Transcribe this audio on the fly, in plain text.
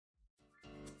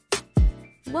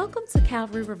Welcome to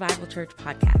Calvary Revival Church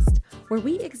Podcast, where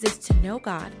we exist to know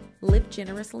God, live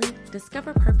generously,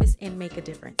 discover purpose, and make a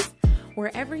difference.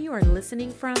 Wherever you are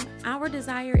listening from, our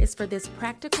desire is for this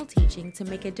practical teaching to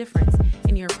make a difference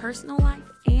in your personal life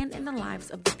and in the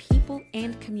lives of the people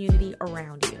and community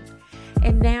around you.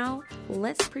 And now,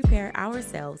 let's prepare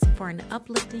ourselves for an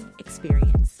uplifting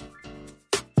experience.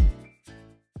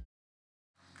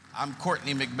 I'm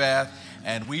Courtney McBath,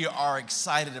 and we are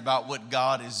excited about what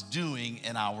God is doing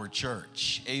in our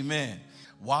church. Amen.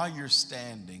 While you're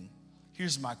standing,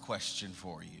 here's my question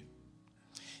for you.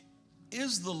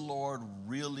 Is the Lord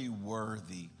really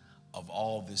worthy of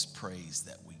all this praise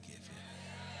that we give him?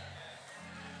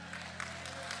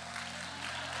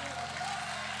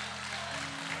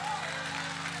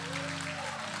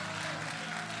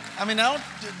 I mean,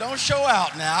 don't show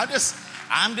out now.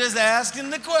 I'm just asking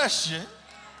the question.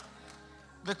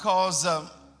 Because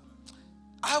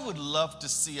I would love to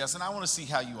see us, and I want to see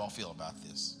how you all feel about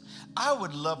this. I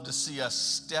would love to see us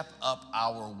step up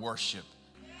our worship.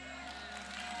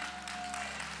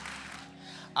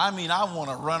 I mean, I want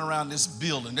to run around this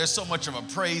building. There's so much of a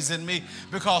praise in me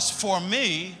because for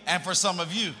me and for some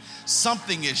of you,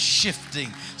 something is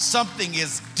shifting. Something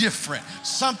is different.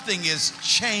 Something is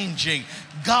changing.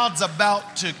 God's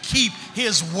about to keep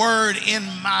his word in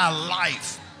my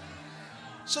life.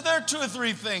 So there are two or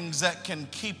three things that can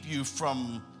keep you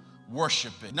from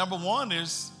worshiping. Number one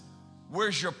is,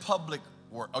 where's your public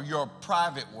or your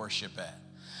private worship at?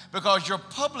 Because your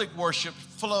public worship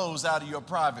flows out of your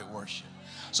private worship.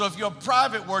 So if your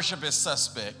private worship is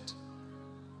suspect,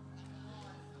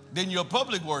 then your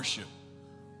public worship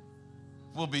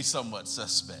will be somewhat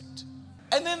suspect.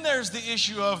 And then there's the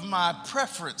issue of my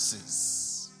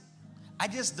preferences. I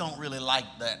just don't really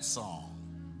like that song.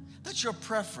 That's your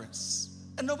preference.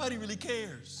 And nobody really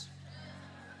cares.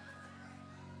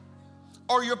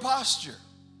 Or your posture.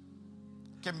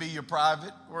 It can be your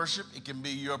private worship. It can be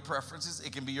your preferences.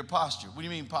 It can be your posture. What do you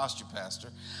mean posture, Pastor?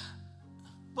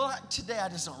 Well, today I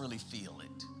just don't really feel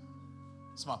it.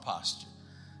 It's my posture.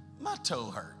 My toe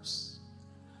hurts.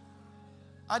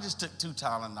 I just took 2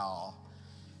 Tylenol.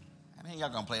 I mean, y'all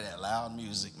gonna play that loud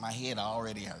music. My head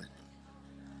already hurt.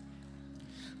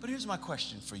 But here's my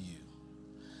question for you.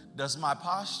 Does my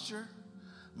posture,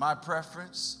 my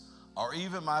preference, or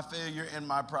even my failure in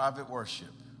my private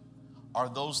worship, are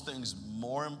those things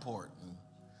more important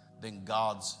than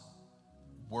God's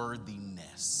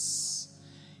worthiness?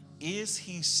 Is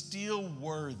he still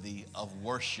worthy of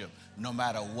worship no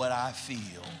matter what I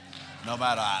feel, no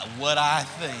matter what I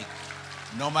think,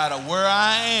 no matter where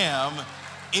I am?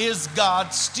 Is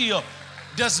God still?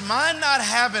 Does my not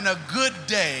having a good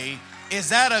day, is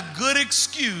that a good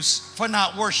excuse for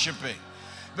not worshiping?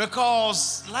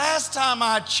 Because last time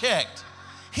I checked,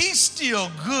 he's still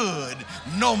good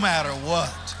no matter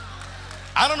what.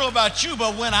 I don't know about you,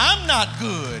 but when I'm not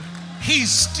good, he's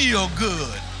still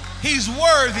good. He's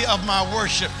worthy of my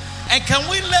worship. And can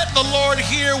we let the Lord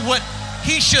hear what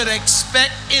he should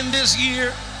expect in this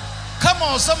year? Come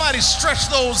on, somebody stretch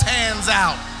those hands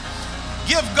out.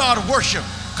 Give God worship.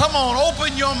 Come on,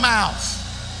 open your mouth.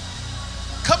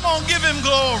 Come on, give him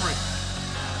glory.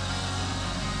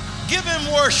 Give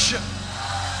him worship.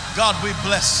 God, we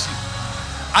bless you.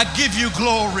 I give you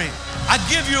glory. I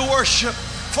give you worship,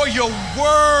 for you're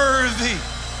worthy.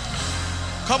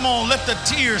 Come on, let the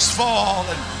tears fall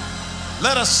and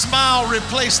let a smile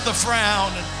replace the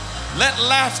frown and let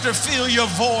laughter fill your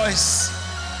voice.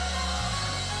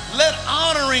 Let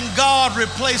honoring God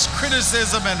replace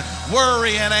criticism and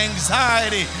worry and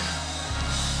anxiety.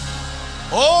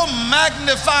 Oh,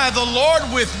 magnify the Lord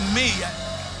with me.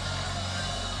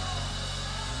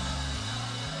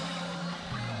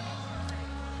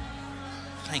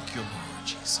 Thank you, Lord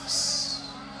Jesus.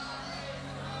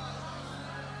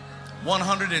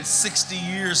 160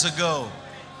 years ago,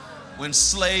 when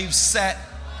slaves sat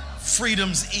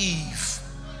Freedom's Eve,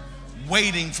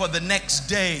 waiting for the next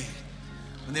day,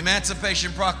 when the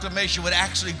Emancipation Proclamation would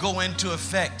actually go into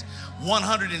effect,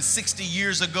 160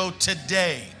 years ago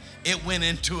today, it went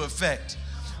into effect.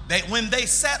 When they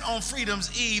sat on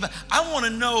Freedom's Eve, I want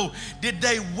to know, did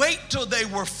they wait till they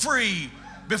were free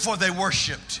before they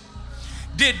worshiped?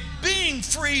 Did being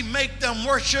free make them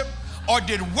worship, or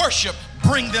did worship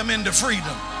bring them into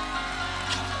freedom?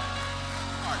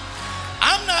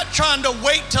 I'm not trying to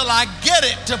wait till I get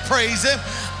it to praise him.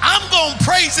 I'm going to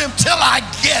praise him till I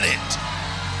get it.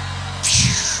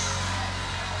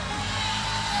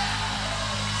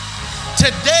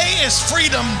 Today is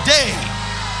Freedom Day.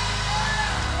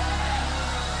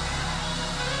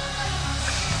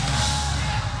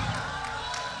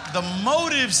 The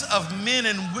motives of men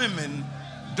and women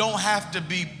don't have to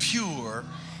be pure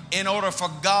in order for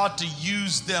God to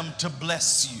use them to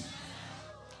bless you.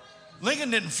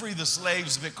 Lincoln didn't free the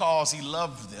slaves because he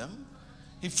loved them.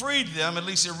 He freed them, at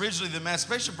least originally, the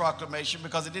Emancipation Proclamation,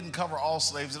 because it didn't cover all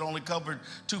slaves. It only covered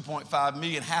 2.5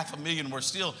 million. 500,000 were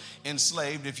still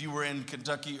enslaved. If you were in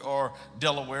Kentucky or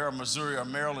Delaware or Missouri or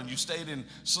Maryland, you stayed in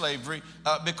slavery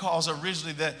because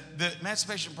originally the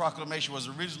Emancipation Proclamation was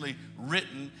originally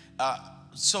written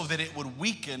so that it would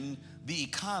weaken the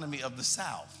economy of the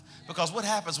South. Because what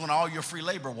happens when all your free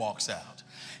labor walks out?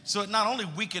 So it not only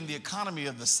weakened the economy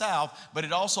of the South, but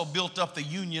it also built up the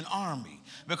Union Army.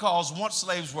 Because once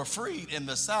slaves were freed in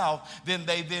the South, then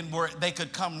they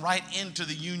could come right into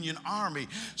the Union Army.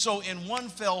 So in one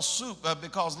fell swoop,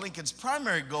 because Lincoln's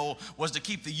primary goal was to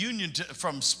keep the Union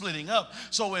from splitting up,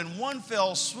 so in one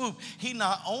fell swoop, he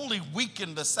not only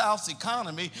weakened the South's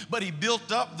economy, but he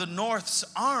built up the North's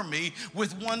army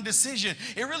with one decision.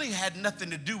 It really had nothing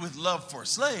to do with love for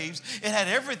slaves. It had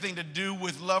everything to do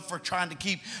with love for trying to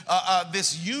keep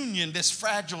this union, this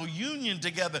fragile union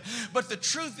together. But the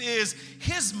truth is,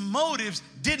 his motives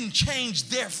didn't change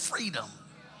their freedom.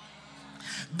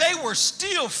 They were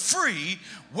still free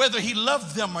whether he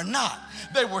loved them or not.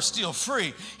 They were still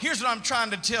free. Here's what I'm trying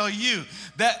to tell you,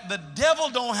 that the devil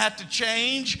don't have to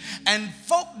change and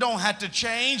folk don't have to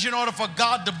change in order for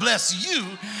God to bless you.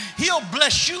 He'll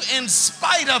bless you in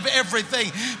spite of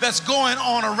everything that's going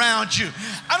on around you.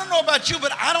 I don't know about you,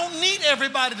 but I don't need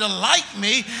everybody to like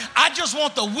me. I just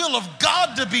want the will of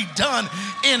God to be done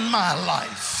in my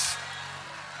life.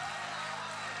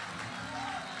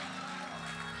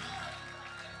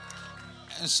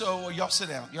 And so y'all sit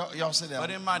down. Y'all sit down.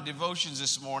 But in my devotions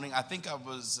this morning, I think it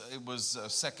was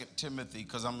 2 Timothy,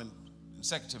 because I'm in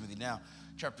 2 Timothy now,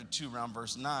 chapter 2, around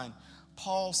verse 9.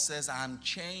 Paul says, I'm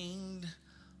chained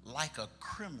like a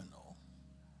criminal.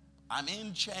 I'm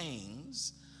in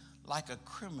chains like a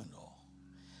criminal.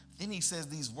 Then he says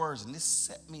these words, and this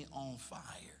set me on fire.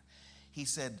 He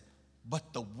said,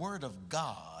 but the word of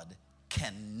God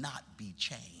cannot be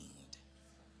chained.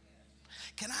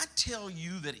 Can I tell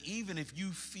you that even if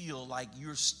you feel like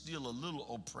you're still a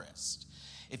little oppressed,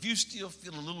 if you still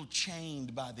feel a little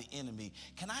chained by the enemy,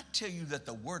 can I tell you that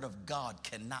the word of God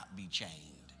cannot be chained?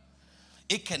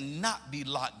 It cannot be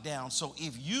locked down. So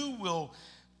if you will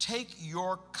take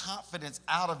your confidence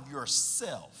out of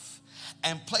yourself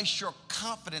and place your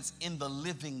confidence in the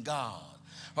living God.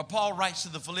 But Paul writes to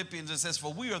the Philippians and says,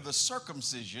 for we are the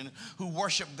circumcision who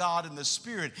worship God in the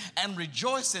Spirit and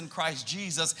rejoice in Christ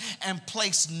Jesus and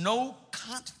place no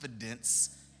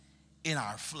confidence in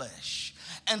our flesh.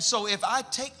 And so if I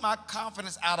take my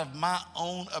confidence out of my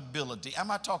own ability, am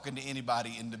I talking to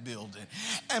anybody in the building,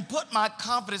 and put my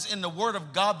confidence in the word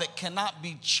of God that cannot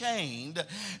be chained,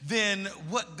 then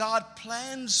what God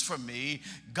plans for me,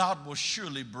 God will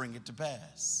surely bring it to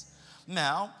pass.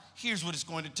 Now, here's what it's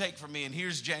going to take for me, and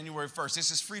here's January 1st.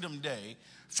 This is Freedom Day,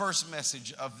 first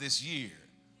message of this year.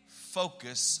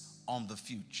 Focus on the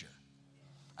future.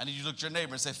 I need you to look at your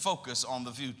neighbor and say, focus on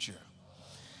the future.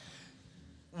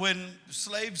 When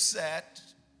slaves sat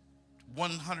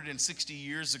 160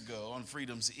 years ago on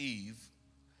Freedom's Eve,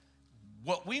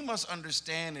 what we must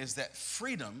understand is that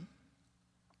freedom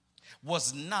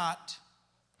was not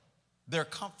their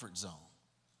comfort zone.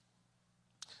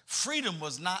 Freedom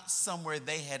was not somewhere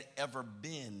they had ever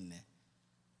been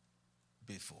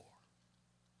before.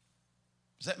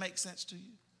 Does that make sense to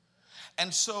you?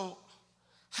 And so,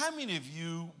 how many of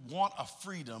you want a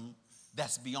freedom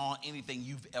that's beyond anything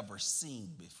you've ever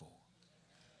seen before?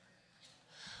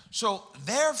 So,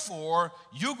 therefore,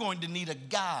 you're going to need a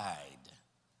guide.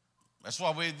 That's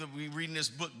why we read in this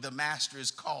book, The Master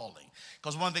is Calling.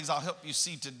 Because one of the things I'll help you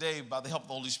see today by the help of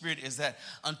the Holy Spirit is that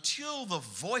until the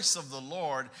voice of the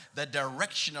Lord, the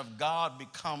direction of God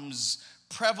becomes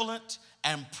prevalent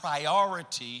and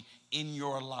priority in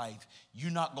your life, you're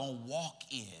not going to walk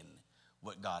in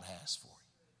what God has for you.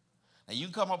 Now, you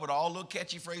can come up with all little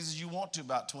catchy phrases you want to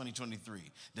about 2023.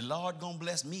 The Lord gonna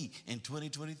bless me in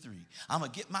 2023. I'm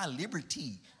gonna get my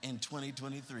liberty in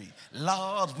 2023.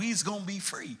 Lord, we's gonna be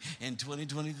free in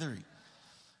 2023.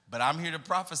 But I'm here to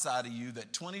prophesy to you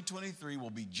that 2023 will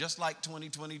be just like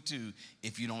 2022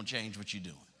 if you don't change what you're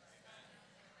doing.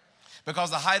 Because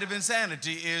the height of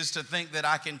insanity is to think that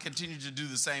I can continue to do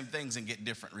the same things and get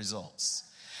different results.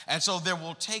 And so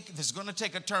there's gonna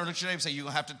take a turn. Look at your neighbor and say, you're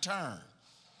gonna have to turn.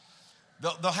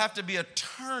 There'll have to be a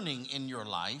turning in your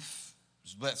life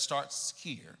that starts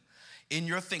here. In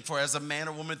your think, for as a man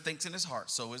or woman thinks in his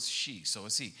heart, so is she, so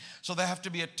is he. So there have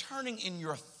to be a turning in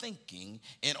your thinking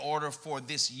in order for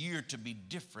this year to be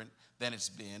different than it's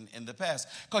been in the past.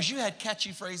 Because you had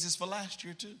catchy phrases for last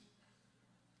year too.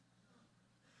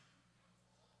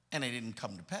 And they didn't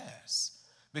come to pass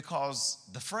because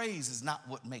the phrase is not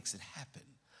what makes it happen.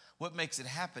 What makes it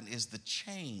happen is the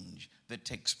change that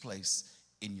takes place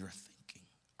in your thinking.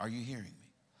 Are you hearing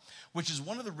me? Which is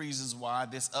one of the reasons why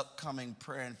this upcoming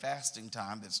prayer and fasting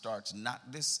time that starts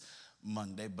not this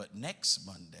Monday, but next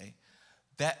Monday,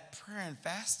 that prayer and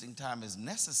fasting time is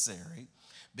necessary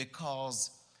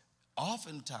because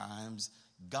oftentimes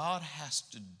God has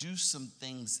to do some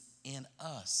things in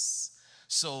us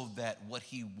so that what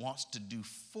he wants to do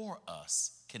for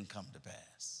us can come to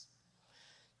pass.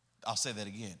 I'll say that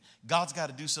again. God's got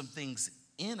to do some things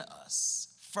in us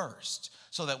first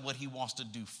so that what he wants to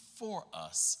do for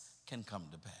us can come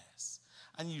to pass.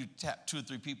 I need you to tap 2 or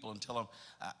 3 people and tell them,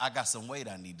 I got some weight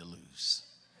I need to lose.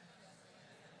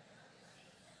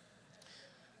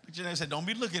 But you know, they said, don't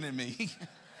be looking at me.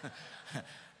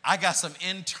 I got some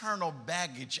internal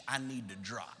baggage I need to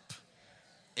drop.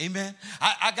 Amen.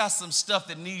 I got some stuff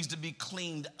that needs to be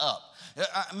cleaned up.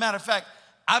 Matter of fact,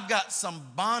 I've got some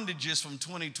bondages from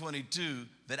 2022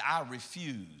 that I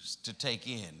refuse to take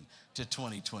in to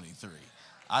 2023.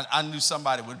 I knew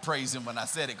somebody would praise him when I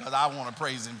said it because I want to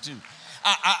praise him too.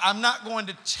 I'm not going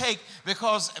to take,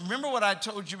 because remember what I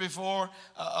told you before,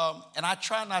 and I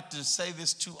try not to say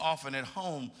this too often at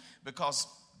home because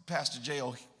Pastor Jay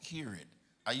will hear it.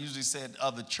 I usually said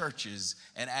other churches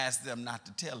and ask them not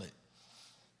to tell it.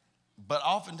 But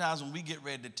oftentimes when we get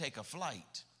ready to take a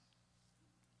flight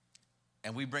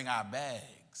and we bring our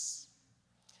bags,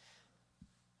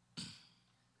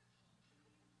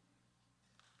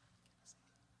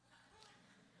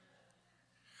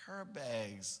 her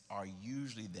bags are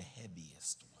usually the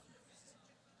heaviest ones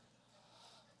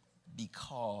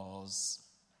because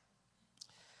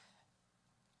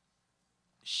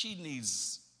she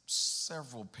needs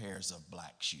several pairs of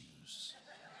black shoes.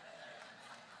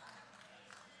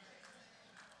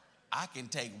 I can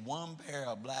take one pair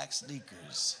of black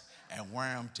sneakers and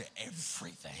wear them to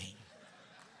everything.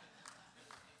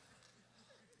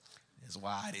 That's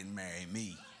why I didn't marry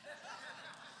me.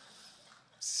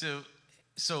 So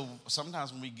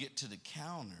sometimes when we get to the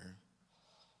counter,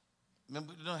 it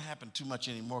don't happen too much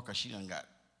anymore because she done got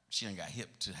hip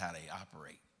to how they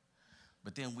operate.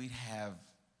 But then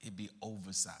it'd be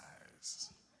oversized.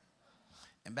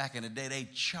 And back in the day, they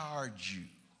charge you.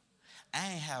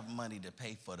 I ain't have money to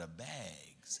pay for the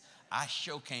bags. I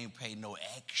sure can't pay no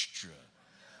extra.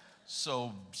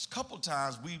 So a couple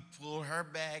times we pulled her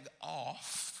bag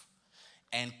off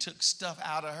and took stuff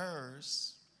out of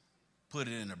hers, put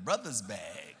it in a brother's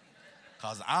bag,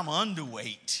 because I'm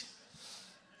underweight.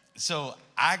 So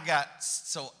I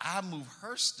moved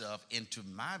her stuff into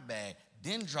my bag,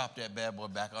 then dropped that bad boy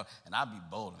back on, and I'll be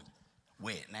bowling.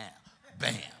 Wet now.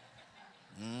 Bam.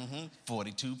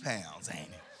 42 pounds, ain't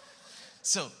it?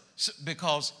 So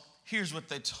because here's what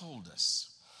they told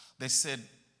us. They said,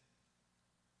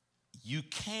 you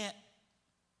can't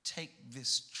take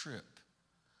this trip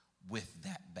with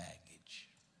that baggage.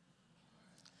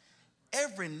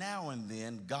 Every now and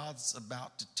then, God's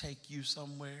about to take you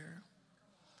somewhere,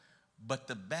 but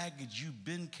the baggage you've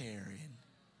been carrying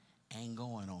ain't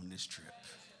going on this trip.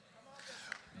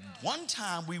 One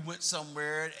time we went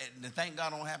somewhere, and thank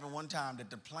God it don't happen one time,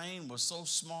 that the plane was so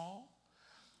small,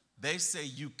 they say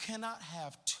you cannot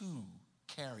have 2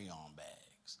 carry-on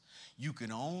bags. You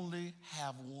can only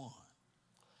have 1.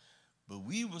 But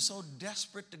we were so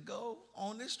desperate to go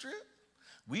on this trip,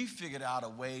 we figured out a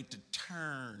way to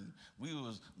turn. We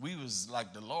was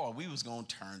like the Lord. We was going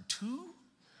to turn 2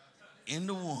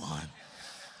 into 1.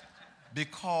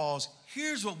 Because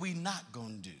here's what we not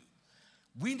going to do.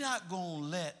 We're not going to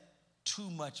let too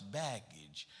much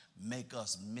baggage make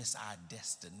us miss our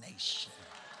destination.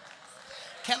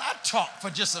 Can I talk for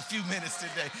just a few minutes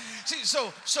today? See,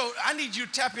 so I need you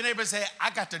to tap your neighbor and say, I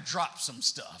got to drop some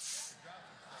stuff.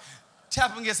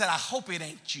 Tap him again and say, I hope it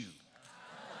ain't you.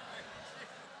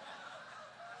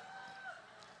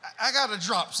 I got to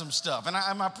drop some stuff.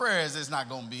 And my prayer is you're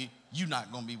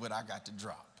not going to be what I got to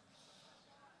drop.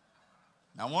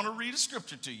 Now, I want to read a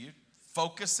scripture to you,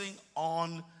 focusing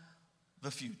on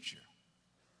the future.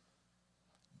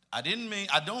 I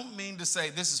don't mean to say,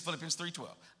 this is Philippians 3:12.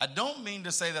 I don't mean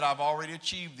to say that I've already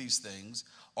achieved these things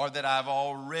or that I've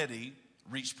already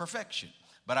reached perfection,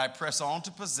 but I press on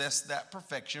to possess that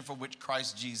perfection for which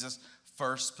Christ Jesus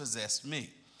first possessed me.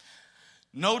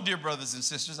 No, dear brothers and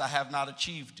sisters, I have not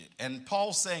achieved it. And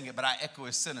Paul's saying it, but I echo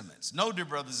his sentiments. No, dear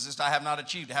brothers and sisters, I have not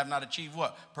achieved it. I have not achieved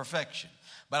what? Perfection.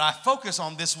 But I focus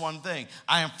on this one thing.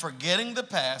 I am forgetting the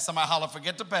past. Somebody holler,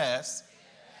 forget the past.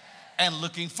 And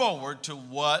looking forward to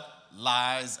what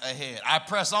lies ahead. I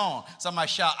press on. Somebody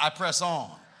shout, I press on.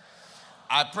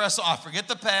 I press on, I forget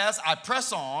the past, I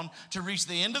press on to reach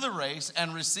the end of the race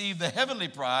and receive the heavenly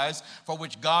prize for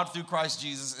which God through Christ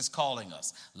Jesus is calling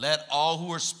us. Let all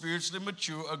who are spiritually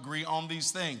mature agree on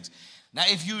these things. Now,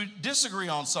 if you disagree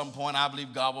on some point, I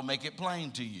believe God will make it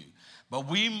plain to you. But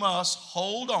we must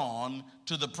hold on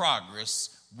to the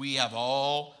progress we have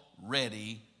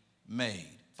already made.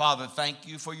 Father, thank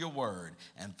you for your word,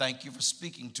 and thank you for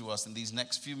speaking to us in these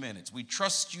next few minutes. We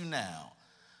trust you now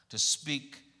to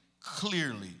speak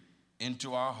clearly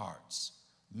into our hearts.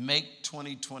 Make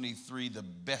 2023 the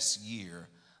best year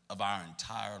of our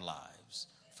entire lives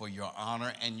for your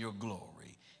honor and your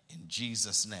glory. In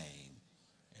Jesus' name,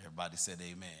 everybody said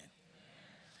amen.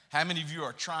 How many of you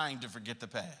are trying to forget the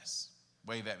past?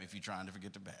 Wave at me if you're trying to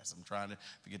forget the past. I'm trying to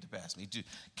forget the past. Me too.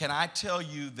 Can I tell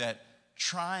you that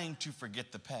trying to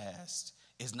forget the past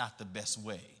is not the best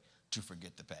way to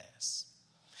forget the past?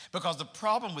 Because the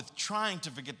problem with trying to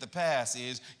forget the past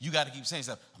is you got to keep saying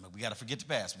stuff. We got to forget the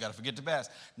past. We got to forget the past.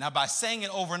 Now, by saying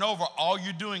it over and over, all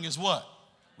you're doing is what?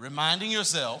 Reminding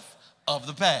yourself of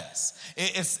the past.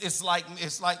 It's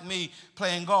like me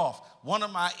playing golf. One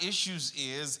of my issues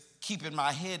is keeping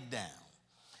my head down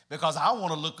because I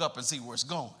want to look up and see where it's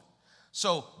going.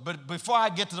 So, but before I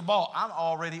get to the ball, I'm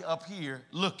already up here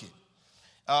looking.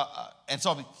 And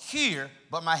so I'm here,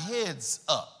 but my head's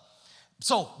up.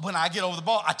 So when I get over the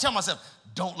ball, I tell myself,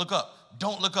 don't look up,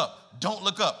 don't look up, don't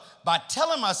look up. By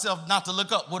telling myself not to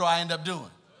look up, what do I end up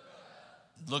doing?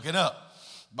 Looking up.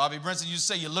 Bobby Brinson used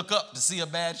to say you look up to see a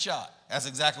bad shot. That's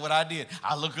exactly what I did.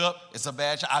 I look up, it's a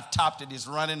bad shot. I've topped it, it's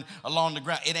running along the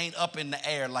ground. It ain't up in the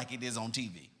air like it is on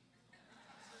TV.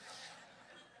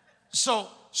 So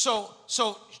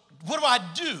what do I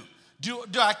do?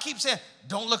 Do I keep saying,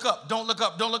 don't look up, don't look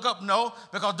up, don't look up? No,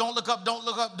 because don't look up, don't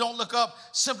look up, don't look up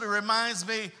simply reminds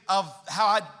me of how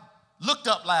I looked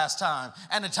up last time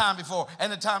and the time before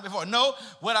and the time before. No,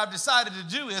 what I've decided to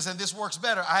do is, and this works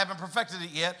better, I haven't perfected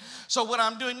it yet. So what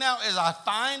I'm doing now is I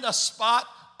find a spot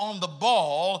on the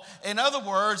ball. In other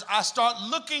words, I start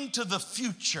looking to the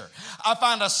future. I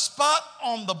find a spot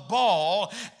on the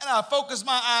ball and I focus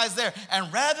my eyes there.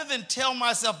 And rather than tell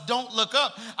myself, don't look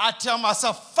up, I tell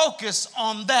myself, focus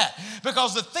on that.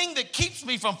 Because the thing that keeps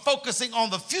me from focusing on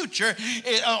the future,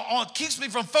 keeps me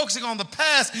from focusing on the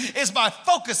past, is by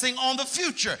focusing on the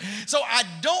future. So I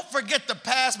don't forget the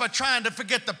past by trying to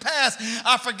forget the past.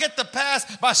 I forget the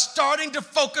past by starting to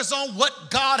focus on what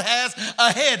God has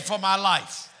ahead for my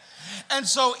life. And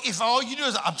so if all you do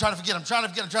is, I'm trying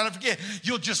to forget,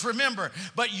 you'll just remember.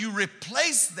 But you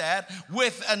replace that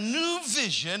with a new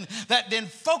vision that then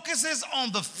focuses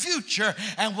on the future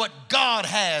and what God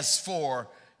has for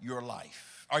your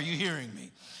life. Are you hearing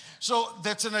me? So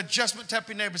that's an adjustment. Tap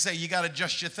your neighbor and say, you got to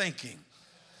adjust your thinking.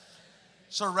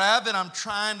 So rather than I'm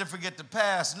trying to forget the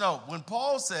past, no. When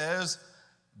Paul says,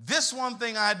 this one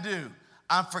thing I do,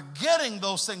 I'm forgetting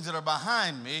those things that are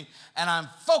behind me, and I'm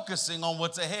focusing on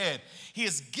what's ahead. He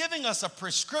is giving us a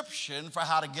prescription for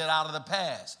how to get out of the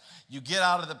past. You get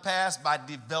out of the past by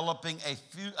developing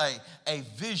a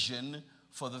vision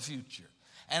for the future.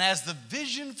 And as the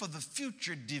vision for the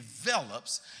future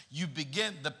develops,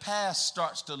 the past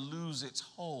starts to lose its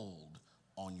hold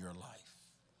on your life.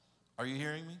 Are you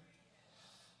hearing me?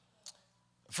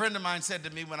 A friend of mine said to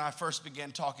me when I first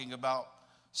began talking about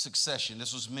succession.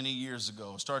 This was many years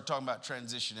ago. I started talking about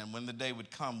transition, and when the day would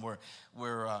come where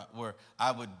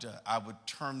I would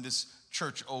turn this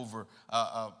church over,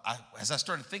 as I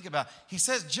started thinking about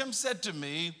it, Jim said to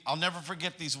me, I'll never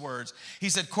forget these words. He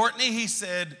said, Courtney, he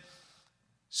said,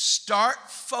 start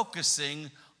focusing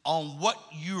on what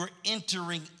you're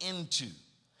entering into.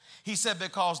 He said,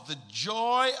 because the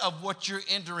joy of what you're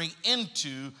entering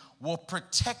into will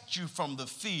protect you from the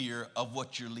fear of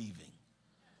what you're leaving.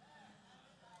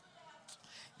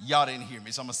 Y'all didn't hear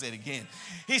me, so I'm going to say it again.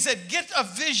 He said, get a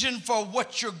vision for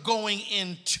what you're going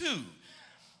into,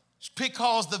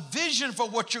 because the vision for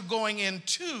what you're going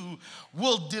into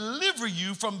will deliver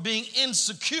you from being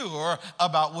insecure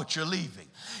about what you're leaving.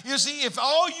 You see, if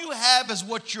all you have is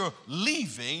what you're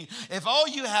leaving, if all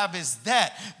you have is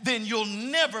that, then you'll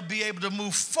never be able to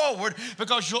move forward,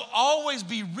 because you'll always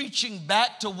be reaching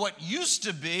back to what used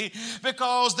to be,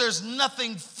 because there's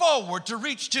nothing forward to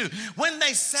reach to. When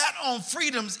they sat on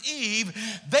Freedom's Eve,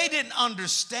 they didn't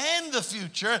understand the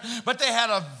future, but they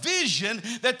had a vision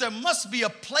that there must be a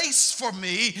place for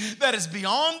me that is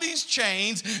beyond these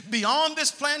chains, beyond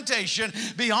this plantation,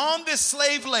 beyond this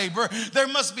slave labor. There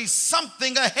must be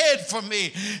something ahead for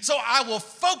me. So I will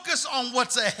focus on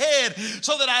what's ahead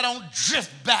so that I don't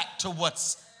drift back to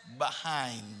what's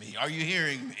behind me. Are you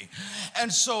hearing me?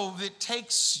 And so it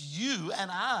takes you and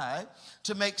I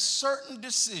to make certain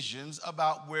decisions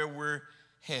about where we're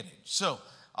headed. So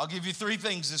I'll give you 3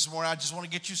 things this morning. I just want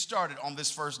to get you started on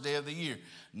this first day of the year.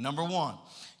 Number 1,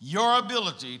 your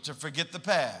ability to forget the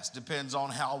past depends on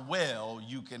how well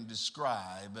you can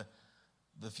describe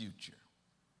the future.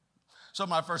 So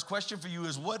my first question for you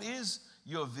is, what is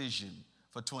your vision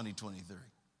for 2023?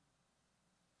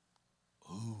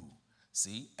 Ooh,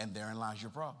 see, and therein lies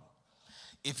your problem.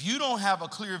 If you don't have a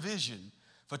clear vision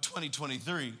for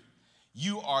 2023,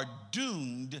 you are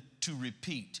doomed to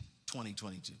repeat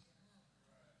 2022.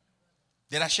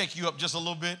 Did I shake you up just a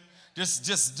little bit?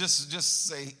 Just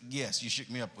say yes. You shook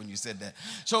me up when you said that.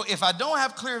 So if I don't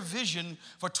have clear vision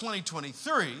for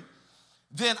 2023,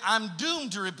 then I'm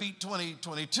doomed to repeat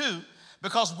 2022,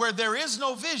 because where there is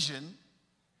no vision,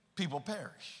 people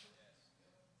perish.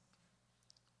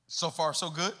 So far, so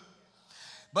good.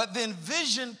 But then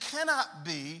vision cannot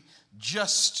be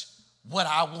just what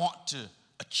I want to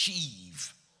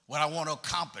achieve, what I want to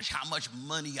accomplish, how much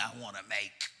money I want to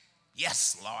make.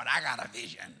 Yes, Lord, I got a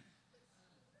vision.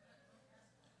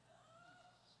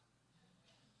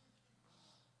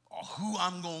 Or who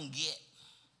I'm going to get.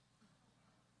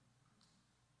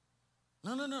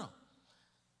 No.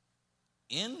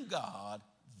 In God,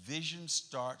 vision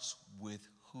starts with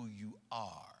who you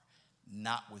are,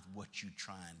 not with what you're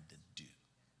trying to do.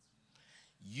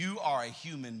 You are a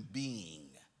human being,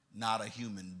 not a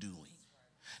human doing.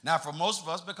 Now, for most of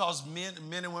us, because men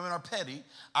and women are petty,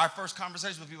 our first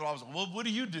conversation with people always, well, what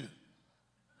do you do?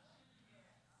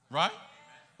 Right?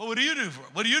 Well, what do you do for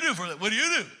it? What do you do for it? What do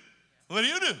you do? What do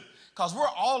you do? Because we're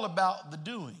all about the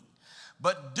doing.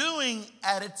 But doing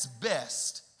at its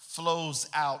best flows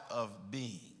out of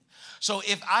being. So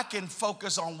if I can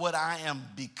focus on what I am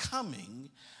becoming,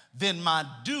 then my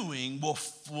doing will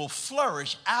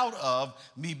flourish out of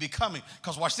me becoming.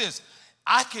 Because watch this.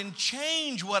 I can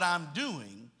change what I'm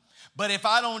doing, but if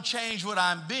I don't change what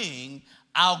I'm being,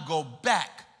 I'll go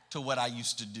back to what I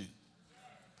used to do.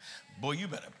 Boy, you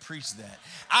better preach that.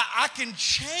 I can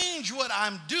change what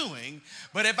I'm doing,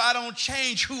 but if I don't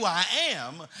change who I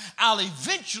am, I'll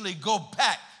eventually go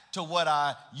back to what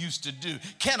I used to do.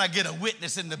 Can I get a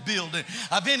witness in the building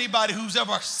of anybody who's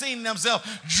ever seen themselves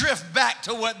drift back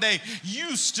to what they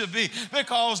used to be?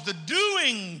 Because the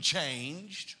doing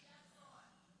changed,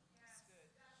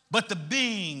 but the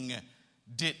being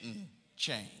didn't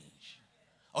change.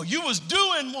 Oh, you was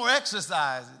doing more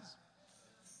exercises,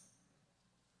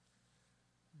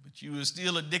 but you were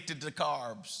still addicted to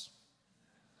carbs.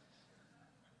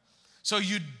 So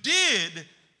you did,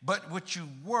 but what you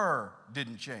were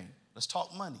didn't change. Let's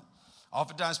talk money.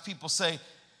 Oftentimes people say,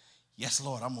 yes,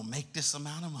 Lord, I'm going to make this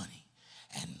amount of money.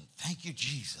 And thank you,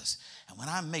 Jesus. And when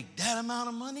I make that amount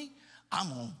of money, I'm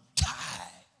going to tithe.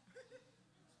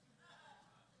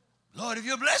 Lord, if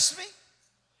you bless me,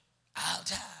 I'll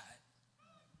tithe.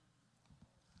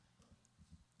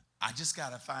 I just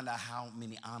got to find out how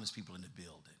many honest people in the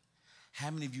building.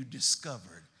 How many of you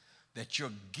discovered that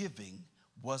your giving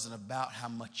wasn't about how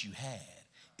much you had?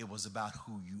 It was about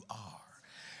who you are.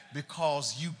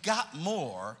 Because you got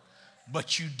more,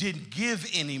 but you didn't give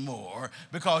anymore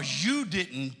because you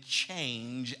didn't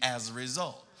change as a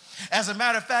result. As a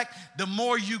matter of fact, the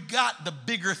more you got, the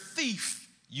bigger thief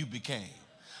you became.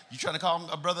 You trying to call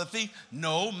a brother a thief?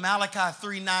 No, Malachi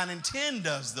 3:9-10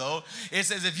 does, though. It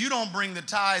says, if you don't bring the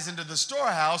tithes into the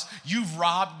storehouse, you've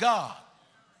robbed God.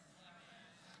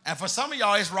 And for some of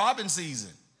y'all, it's robbing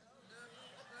season.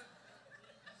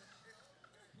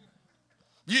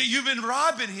 You've been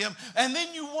robbing him, and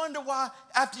then you wonder why,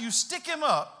 after you stick him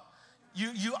up,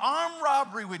 you arm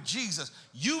robbery with Jesus,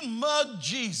 you mug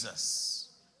Jesus,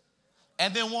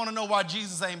 and then want to know why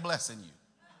Jesus ain't blessing you.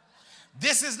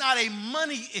 This is not a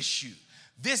money issue.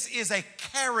 This is a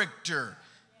character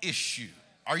issue.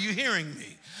 Are you hearing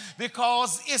me?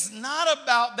 Because it's not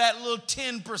about that little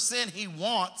 10% he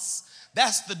wants.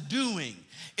 That's the doing.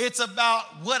 It's about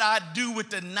what I do with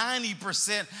the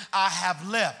 90% I have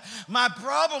left. My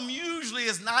problem usually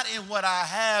is not in what I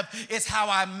have, it's how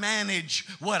I manage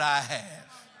what I have.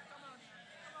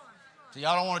 So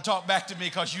y'all don't want to talk back to me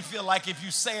because you feel like if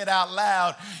you say it out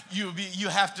loud, you'll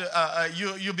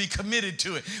be committed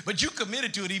to it. But you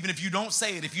committed to it even if you don't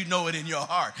say it, if you know it in your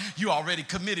heart. You already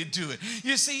committed to it.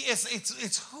 You see,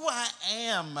 it's who I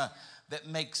am that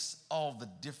makes all the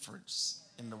difference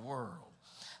in the world.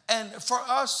 And for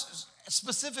us,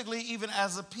 specifically, even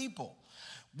as a people,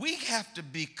 we have to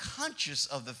be conscious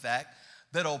of the fact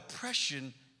that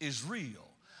oppression is real.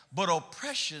 But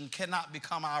oppression cannot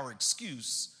become our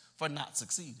excuse for not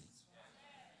succeeding.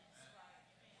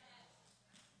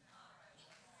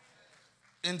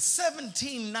 In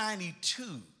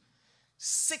 1792,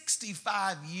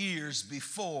 65 years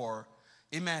before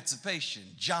emancipation,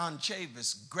 John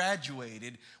Chavis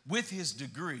graduated with his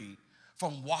degree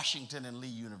from Washington and Lee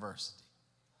University.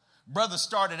 Brother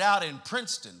started out in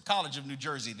Princeton, College of New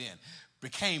Jersey then,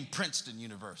 became Princeton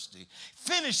University.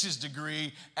 Finished his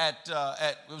degree at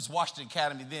it was Washington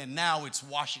Academy then. Now it's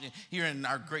Washington, here in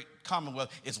our great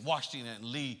Commonwealth, it's Washington and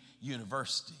Lee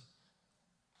University.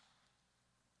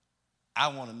 I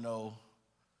want to know,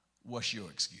 what's your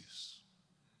excuse?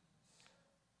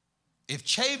 If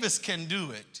Chavis can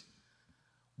do it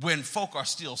when folk are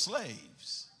still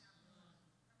slaves,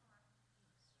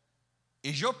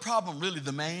 is your problem really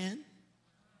the man?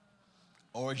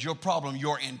 Or is your problem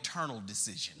your internal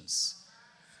decisions?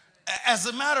 As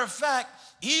a matter of fact,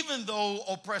 even though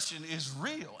oppression is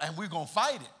real and we're going to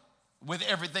fight it with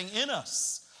everything in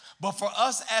us, but for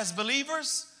us as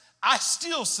believers, I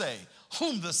still say,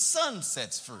 whom the Son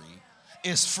sets free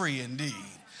is free indeed.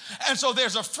 And so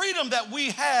there's a freedom that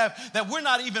we have that we're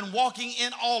not even walking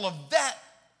in all of that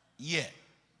yet.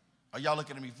 Are y'all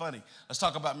looking at me funny? Let's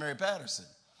talk about Mary Patterson.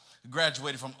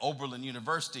 Graduated from Oberlin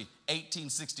University,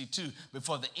 1862.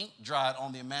 Before the ink dried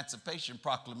on the Emancipation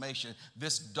Proclamation,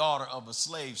 this daughter of a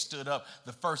slave stood up,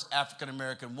 the first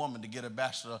African-American woman to get a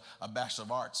Bachelor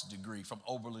of Arts degree from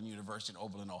Oberlin University in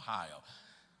Oberlin, Ohio.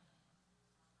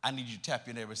 I need you to tap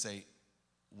your neighbor and say,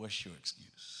 what's your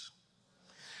excuse?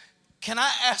 Can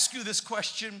I ask you this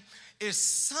question? Is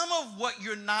some of what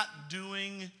you're not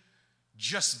doing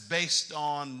just based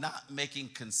on not making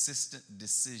consistent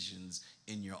decisions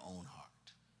in your own heart?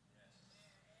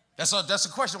 That's a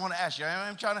question I want to ask you. I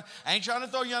ain't trying to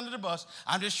throw you under the bus.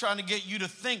 I'm just trying to get you to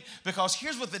think, because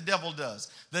here's what the devil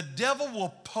does. The devil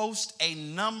will post a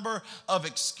number of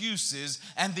excuses,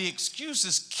 and the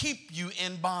excuses keep you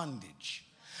in bondage.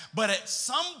 But at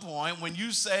some point, when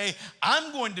you say,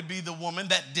 I'm going to be the woman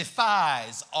that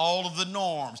defies all of the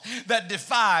norms, that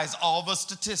defies all the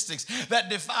statistics, that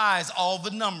defies all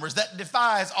the numbers, that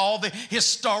defies all the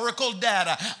historical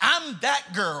data. I'm that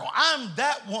girl. I'm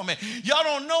that woman. Y'all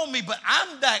don't know me, but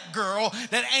I'm that girl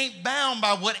that ain't bound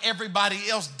by what everybody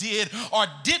else did or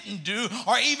didn't do,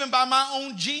 or even by my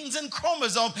own genes and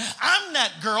chromosomes. I'm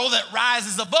that girl that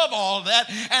rises above all that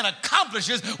and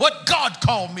accomplishes what God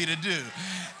called me to do.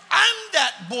 I'm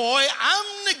that boy, I'm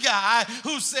the guy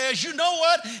who says, you know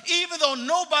what, even though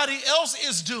nobody else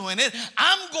is doing it,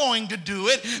 I'm going to do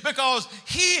it, because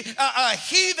he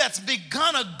that's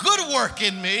begun a good work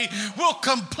in me will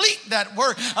complete that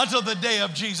work until the day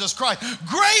of Jesus Christ.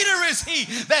 Greater is he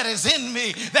that is in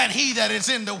me than he that is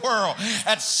in the world.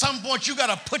 At some point, you got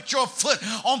to put your foot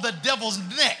on the devil's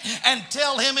neck and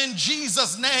tell him, in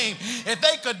Jesus' name, if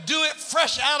they could do it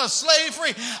fresh out of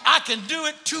slavery, I can do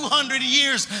it 200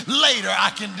 years later.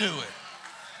 I can do it.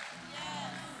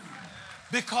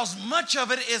 Because much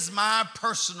of it is my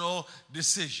personal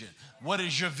decision. What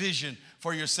is your vision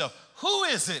for yourself? Who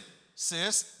is it,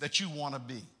 sis, that you want to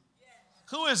be?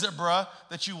 Who is it, bruh,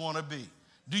 that you want to be?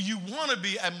 Do you want to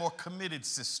be a more committed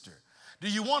sister? Do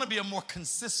you want to be a more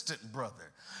consistent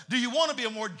brother? Do you want to be a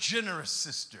more generous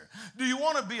sister? Do you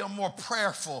want to be a more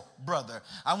prayerful brother?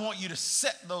 I want you to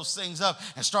set those things up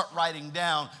and start writing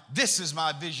down, this is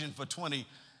my vision for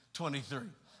 2023.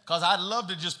 Because I'd love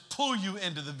to just pull you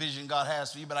into the vision God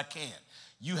has for you, but I can't.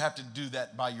 You have to do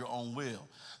that by your own will.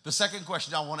 The second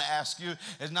question I want to ask you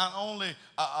is not only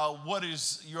what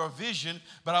is your vision,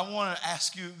 but I want to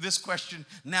ask you this question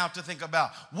now to think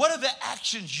about. What are the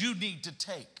actions you need to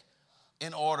take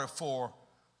in order for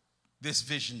this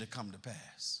vision to come to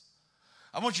pass?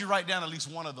 I want you to write down at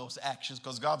least one of those actions,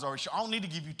 because God's already sure. I don't need to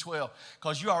give you 12,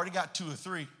 because you already got 2 or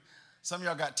 3. Some of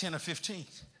y'all got 10 or 15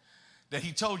 that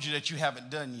he told you that you haven't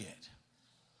done yet.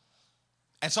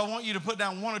 And so I want you to put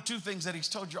down 1 or 2 things that he's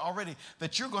told you already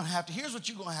that you're going to have to. Here's what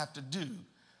you're going to have to do.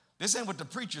 This ain't what the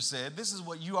preacher said. This is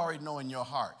what you already know in your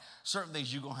heart. Certain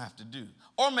things you're going to have to do.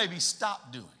 Or maybe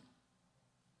stop doing.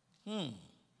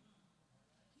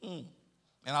 And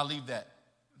I'll leave that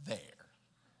there.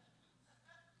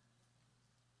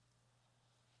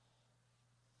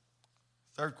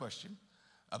 Third question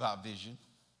about vision.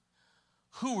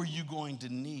 Who are you going to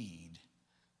need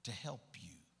to help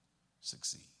you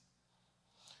succeed?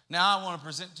 Now, I want to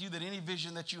present to you that any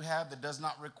vision that you have that does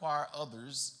not require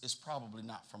others is probably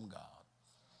not from God.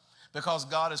 Because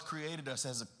God has created us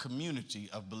as a community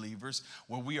of believers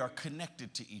where we are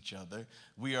connected to each other.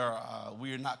 We are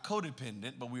not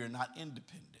codependent, but we are not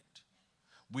independent.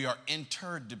 We are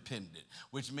interdependent,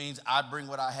 which means I bring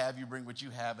what I have, you bring what you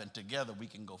have, and together we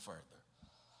can go further.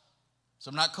 So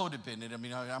I'm not codependent. I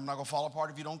mean, I'm not going to fall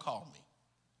apart if you don't call me.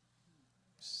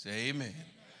 Say amen.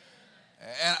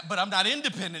 But I'm not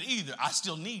independent either. I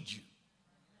still need you.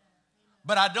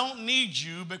 But I don't need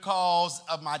you because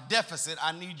of my deficit.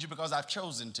 I need you because I've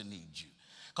chosen to need you.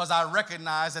 Because I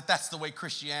recognize that that's the way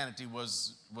Christianity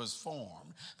was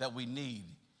formed, that we need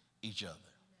each other.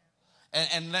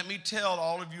 And let me tell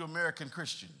all of you American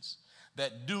Christians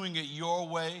that doing it your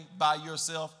way by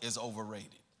yourself is overrated.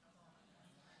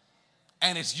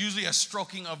 And it's usually a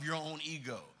stroking of your own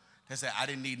ego. They say, I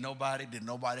didn't need nobody. Did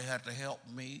nobody have to help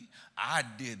me? I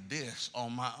did this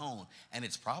on my own. And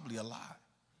it's probably a lie.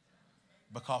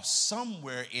 Because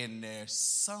somewhere in there,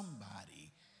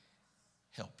 somebody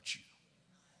helped you.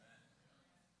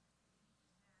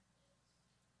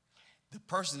 The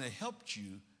person that helped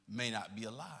you may not be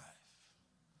alive.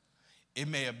 It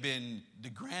may have been the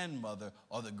grandmother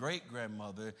or the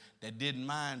great-grandmother that didn't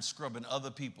mind scrubbing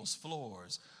other people's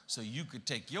floors so you could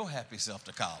take your happy self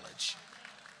to college.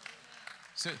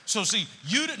 So see,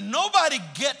 nobody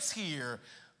gets here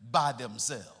by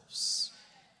themselves.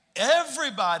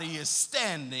 Everybody is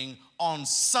standing on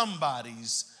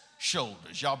somebody's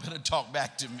shoulders. Y'all better talk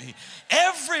back to me.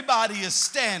 Everybody is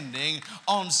standing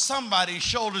on somebody's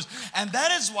shoulders. And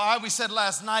that is why we said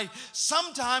last night,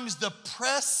 sometimes the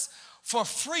press for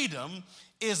freedom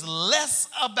is less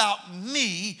about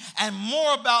me and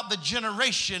more about the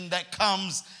generation that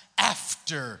comes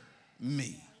after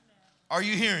me. Are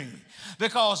you hearing me?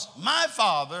 Because my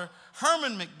father,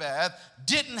 Herman McBath,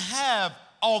 didn't have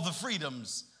all the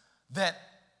freedoms that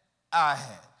I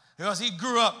had. Because he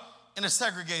grew up in a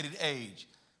segregated age.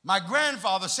 My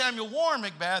grandfather, Samuel Warren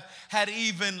McBath, had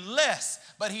even less,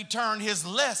 but he turned his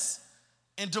less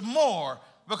into more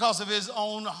because of his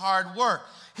own hard work.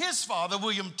 His father,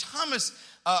 William Thomas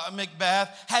McBath,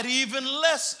 had even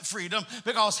less freedom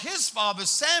because his father,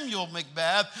 Samuel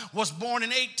McBath, was born in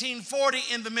 1840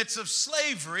 in the midst of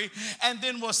slavery and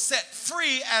then was set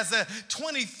free as a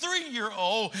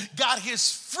 23-year-old, got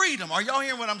his freedom. Are y'all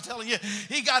hearing what I'm telling you?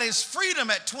 He got his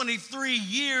freedom at 23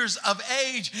 years of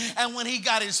age, and when he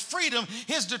got his freedom,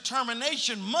 his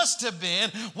determination must have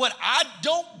been, what I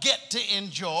don't get to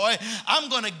enjoy, I'm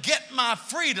going to get my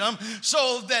freedom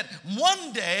so that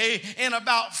one day in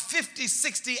about 50,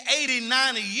 60, 80,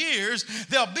 90 years,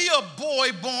 there'll be a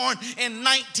boy born in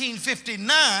 1959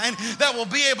 that will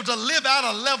be able to live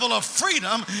out a level of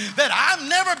freedom that I've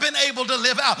never been able to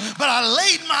live out, but I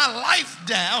laid my life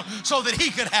down so that he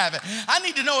could have it. I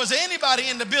need to know, is there anybody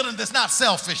in the building that's not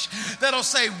selfish that'll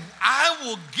say, I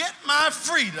will get my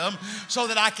freedom so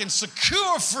that I can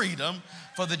secure freedom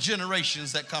for the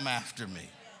generations that come after me.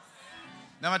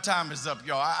 Now my time is up,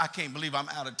 y'all. I can't believe I'm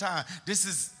out of time.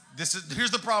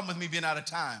 Here's the problem with me being out of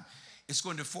time. It's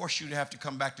going to force you to have to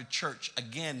come back to church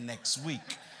again next week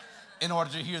in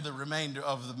order to hear the remainder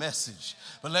of the message.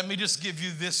 But let me just give you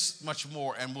this much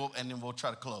more, and then we'll try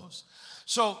to close.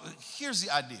 So here's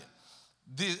the idea.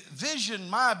 The vision,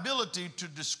 my ability to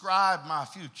describe my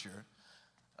future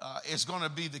is going to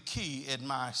be the key in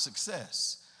my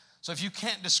success. So if you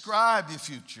can't describe your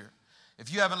future,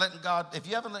 if you haven't let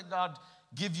God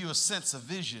give you a sense of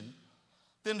vision,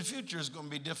 then the future is going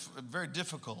to be very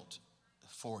difficult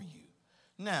for you.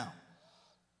 Now,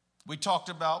 we talked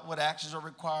about what actions are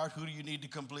required. Who do you need to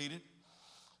complete it?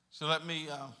 So let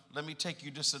me take you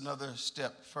just another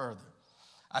step further.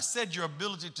 I said your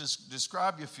ability to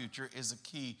describe your future is a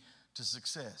key to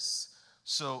success.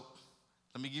 So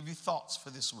let me give you thoughts for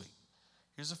this week.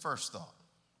 Here's the first thought.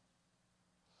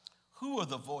 Who are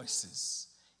the voices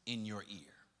in your ear?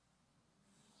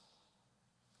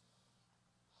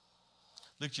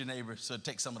 Look at your neighbor, so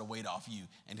take some of the weight off you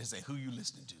and just say, who you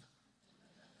listening to?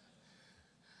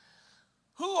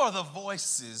 Who are the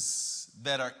voices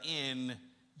that are in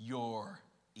your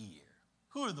ear?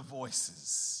 Who are the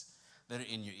voices that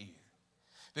are in your ear?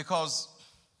 Because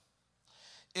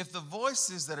if the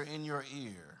voices that are in your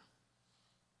ear,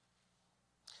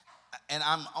 and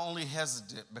I'm only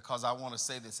hesitant because I want to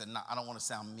say this and I don't want to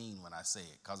sound mean when I say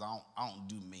it, because I don't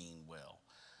do mean well.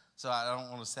 So I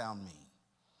don't want to sound mean.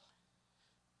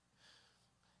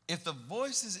 If the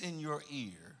voices in your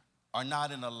ear are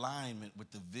not in alignment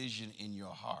with the vision in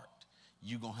your heart,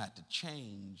 you're going to have to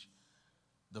change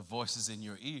the voices in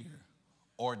your ear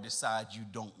or decide you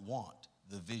don't want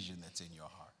the vision that's in your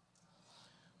heart.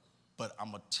 But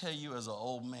I'm going to tell you as an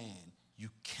old man, you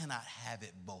cannot have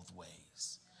it both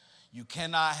ways. You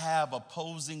cannot have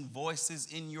opposing voices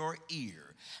in your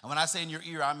ear. And when I say in your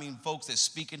ear, I mean folks that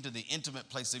speak into the intimate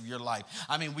place of your life.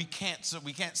 I mean, we can't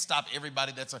stop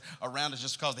everybody that's around us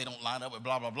just because they don't line up with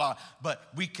blah, blah, blah. But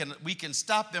we can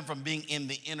stop them from being in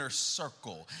the inner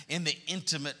circle, in the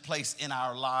intimate place in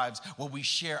our lives where we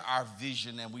share our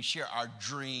vision and we share our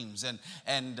dreams.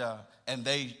 And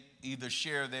they either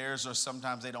share theirs or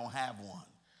sometimes they don't have one.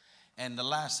 And the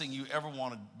last thing you ever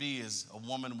want to be is a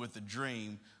woman with a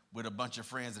dream with a bunch of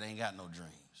friends that ain't got no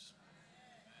dreams.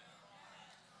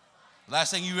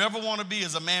 Last thing you ever want to be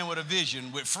is a man with a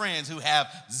vision with friends who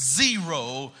have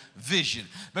zero vision.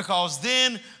 Because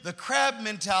then the crab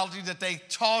mentality that they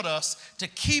taught us to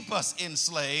keep us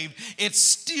enslaved, it's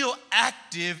still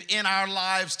active in our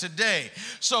lives today.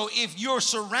 So if you're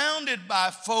surrounded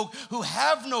by folk who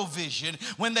have no vision,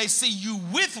 when they see you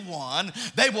with one,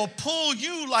 they will pull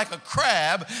you like a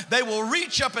crab. They will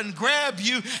reach up and grab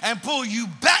you and pull you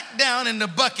back down in the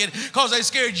bucket because they're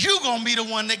scared you're going to be the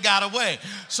one that got away.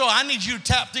 So I need you to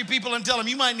tap 3 people and tell them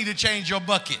you might need to change your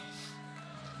bucket.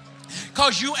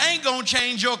 Because you ain't going to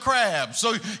change your crab.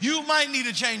 So you might need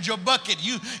to change your bucket.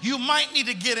 You might need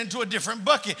to get into a different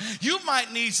bucket. You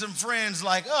might need some friends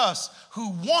like us who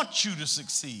want you to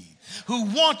succeed, who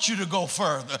want you to go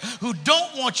further, who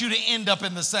don't want you to end up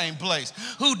in the same place,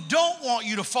 who don't want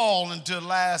you to fall into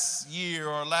last year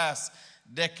or last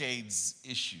decade's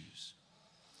issues.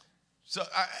 So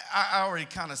I already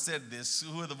kind of said this.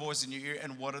 Who are the voices in your ear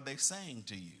and what are they saying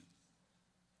to you?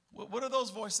 What are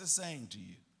those voices saying to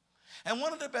you? And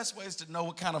one of the best ways to know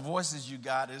what kind of voices you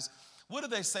got is, what do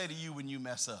they say to you when you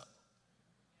mess up?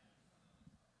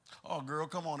 Oh, girl,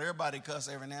 come on. Everybody cuss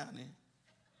every now and then.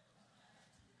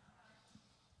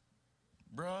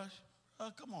 Bruh,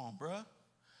 come on, bruh.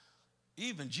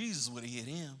 Even Jesus would have hit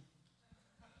him.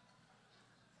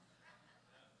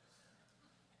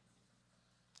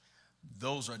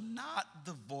 Those are not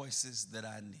the voices that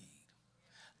I need.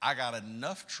 I got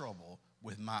enough trouble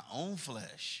with my own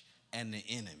flesh and the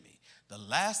enemy. The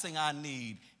last thing I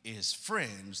need is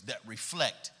friends that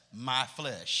reflect my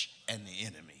flesh and the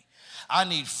enemy. I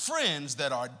need friends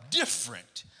that are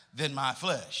different than my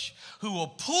flesh, who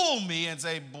will pull me and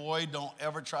say, boy, don't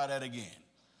ever try that again.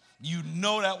 You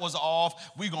know that was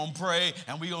off. We're going to pray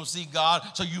and we're going to see God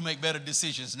so you make better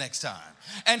decisions next time.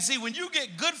 And see, when you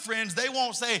get good friends, they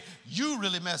won't say, you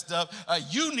really messed up.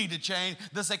 You need to change.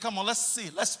 They'll say, come on, let's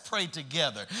see. Let's pray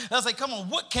together. They'll say, come on,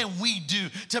 what can we do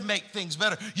to make things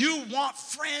better? You want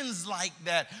friends like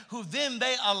that who then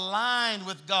they align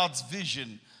with God's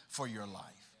vision for your life.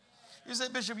 You say,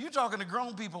 Bishop, you're talking to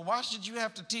grown people. Why should you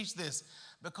have to teach this?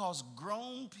 Because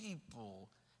grown people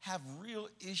have real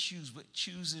issues with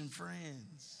choosing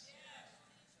friends.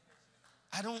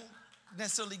 I don't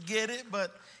necessarily get it,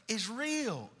 but it's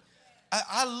real.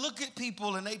 I look at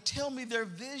people and they tell me their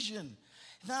vision.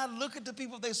 And I look at the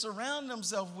people they surround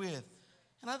themselves with.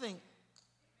 And I think,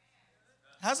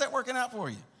 how's that working out for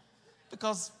you?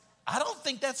 Because I don't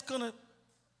think that's going to.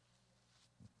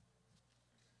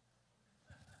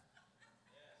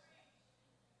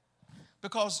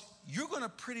 Because you're going to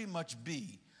pretty much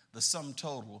be the sum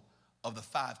total of the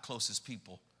 5 closest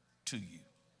people to you.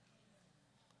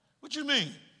 What you mean?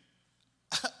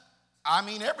 I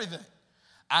mean everything.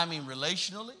 I mean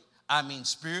relationally. I mean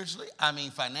spiritually. I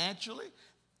mean financially.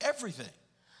 Everything.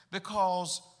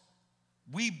 Because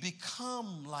we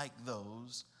become like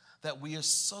those that we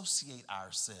associate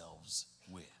ourselves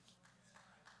with.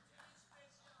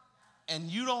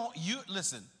 And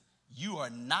listen, you are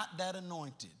not that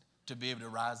anointed to be able to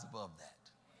rise above that.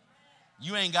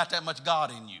 You ain't got that much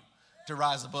God in you to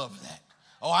rise above that.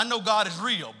 Oh, I know God is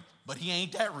real, but he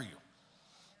ain't that real.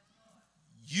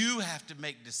 You have to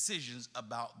make decisions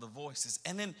about the voices.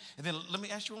 And then let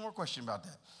me ask you one more question about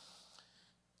that.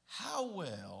 How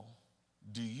well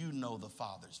do you know the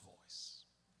Father's voice?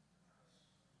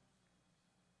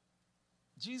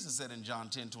 Jesus said in John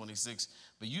 10:26,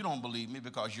 but you don't believe me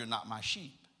because you're not my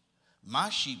sheep. My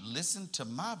sheep listen to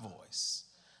my voice.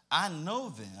 I know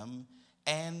them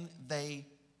and they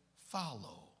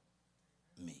follow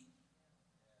me.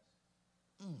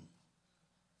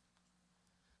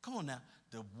 Come on now.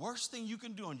 The worst thing you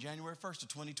can do on January 1st of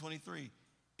 2023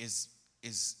 is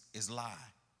lie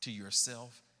to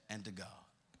yourself and to God.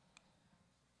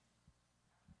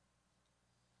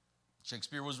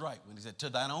 Shakespeare was right when he said, to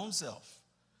thine own self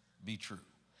be true,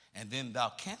 and then thou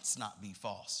canst not be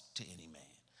false to any man.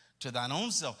 To thine own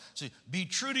self. So be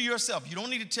true to yourself. You don't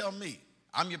need to tell me.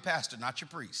 I'm your pastor, not your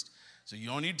priest. So you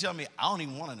don't need to tell me. I don't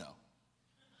even want to know.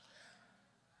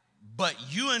 But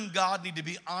you and God need to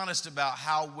be honest about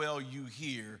how well you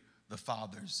hear the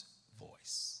Father's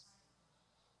voice.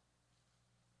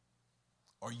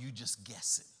 Or are you just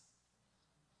guessing,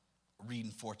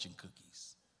 reading fortune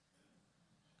cookies,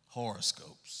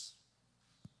 horoscopes,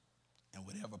 and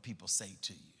whatever people say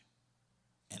to you,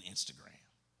 and Instagram?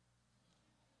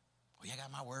 Well, I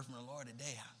got my word from the Lord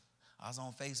today. I was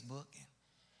on Facebook and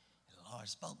the Lord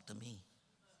spoke to me.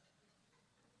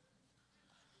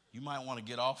 You might want to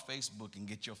get off Facebook and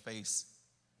get your face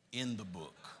in the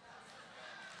book.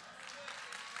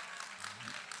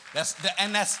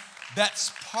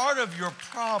 That's part of your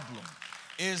problem,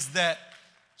 is that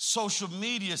social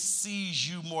media sees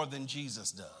you more than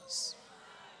Jesus does.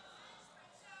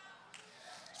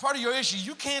 It's part of your issue.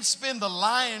 You can't spend the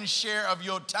lion's share of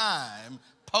your time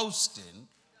posting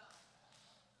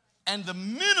and the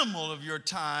minimal of your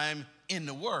time in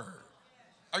the Word.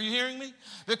 Are you hearing me?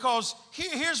 Because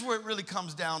here's where it really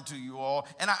comes down to, you all,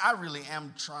 and I really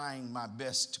am trying my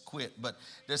best to quit, but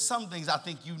there's some things I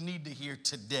think you need to hear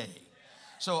today.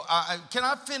 So can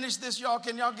I finish this, y'all?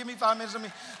 Can y'all give me 5 minutes?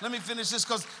 Let me finish this,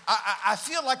 because I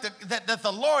feel like that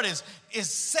the Lord is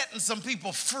setting some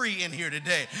people free in here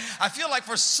today. I feel like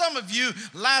for some of you,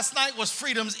 last night was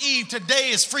Freedom's Eve. Today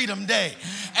is Freedom Day.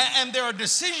 And there are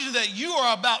decisions that you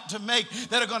are about to make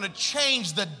that are going to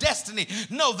change the destiny,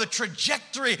 no, the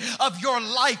trajectory of your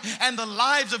life, and the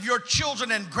lives of your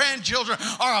children and grandchildren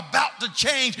are about to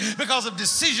change because of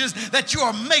decisions that you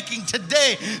are making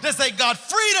today that say, God,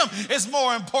 freedom is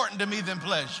more important to me than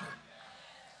pleasure.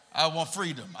 I want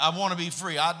freedom. I want to be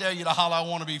free. I dare you to holler, I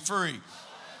want to be free.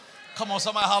 Come on,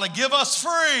 somebody holler, give us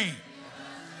free.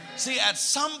 See, at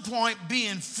some point,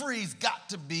 being free's got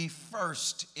to be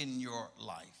first in your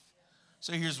life.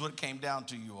 So here's what it came down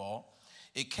to, you all.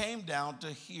 It came down to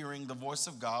hearing the voice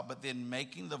of God, but then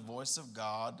making the voice of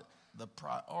God the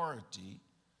priority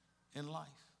in life.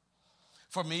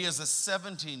 For me as a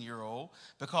 17-year-old,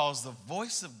 because the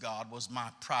voice of God was my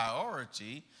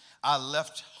priority, I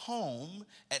left home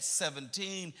at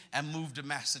 17 and moved to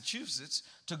Massachusetts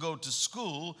to go to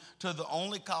school to the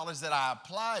only college that I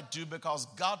applied to, because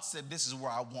God said, this is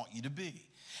where I want you to be.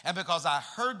 And because I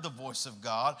heard the voice of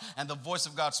God and the voice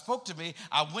of God spoke to me,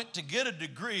 I went to get a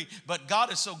degree, but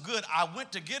God is so good, I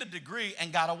went to get a degree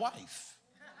and got a wife.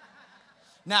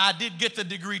 Now, I did get the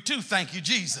degree too, thank you,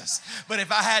 Jesus. But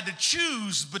if I had to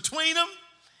choose between them,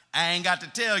 I ain't got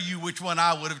to tell you which one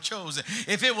I would have chosen.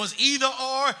 If it was either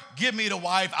or, give me the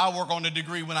wife. I'll work on the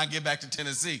degree when I get back to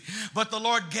Tennessee. But the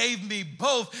Lord gave me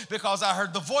both because I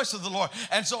heard the voice of the Lord.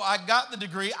 And so I got the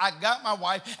degree, I got my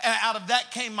wife, and out of that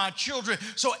came my children.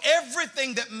 So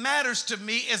everything that matters to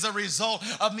me is a result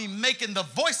of me making the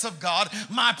voice of God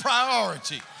my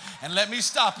priority. And let me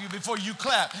stop you before you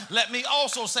clap. Let me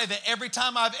also say that every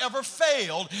time I've ever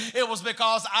failed, it was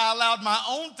because I allowed my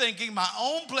own thinking, my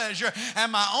own pleasure,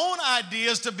 and my own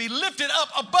ideas to be lifted up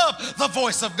above the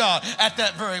voice of God at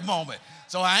that very moment.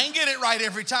 So I ain't get it right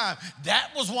every time. That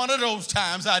was one of those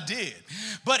times I did.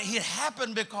 But it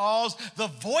happened because the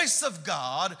voice of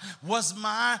God was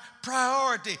my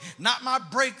priority, not my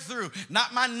breakthrough,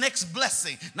 not my next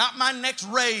blessing, not my next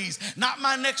raise, not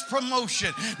my next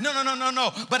promotion. No.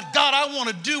 But God, I want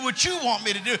to do what you want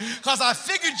me to do, because I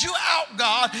figured you out,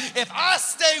 God. If I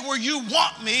stay where you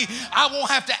want me, I won't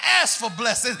have to ask for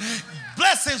blessings.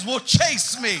 Blessings will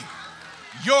chase me.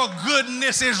 Your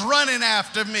goodness is running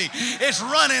after me. It's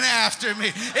running after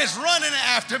me. It's running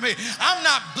after me. I'm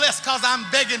not blessed because I'm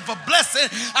begging for blessing.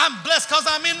 I'm blessed because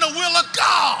I'm in the will of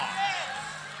God.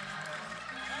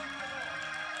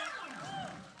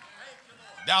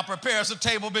 Thou preparest a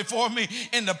table before me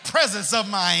in the presence of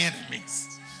my enemies.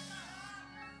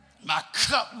 My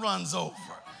cup runs over.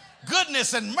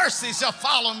 Goodness and mercy shall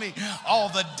follow me all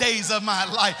the days of my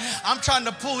life. I'm trying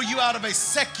to pull you out of a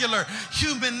secular,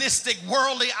 humanistic,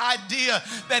 worldly idea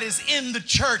that is in the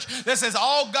church that says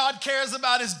all God cares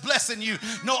about is blessing you.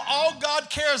 No, all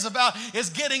God cares about is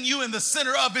getting you in the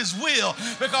center of his will,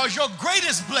 because your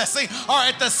greatest blessing are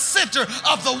at the center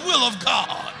of the will of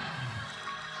God.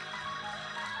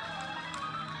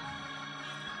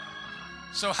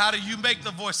 So how do you make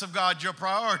the voice of God your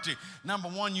priority? Number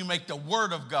one, you make the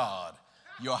word of God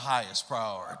your highest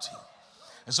priority.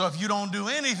 And so if you don't do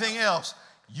anything else,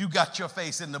 you got your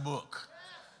face in the book.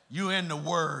 You're in the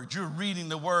word. You're reading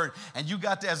the word. And you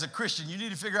got to, as a Christian, you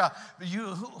need to figure out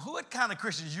what kind of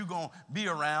Christians you're going to be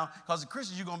around, because the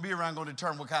Christians you're going to be around going to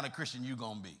determine what kind of Christian you're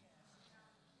going to be.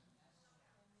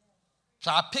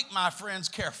 So I pick my friends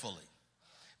carefully.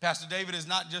 Pastor David is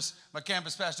not just my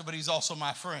campus pastor, but he's also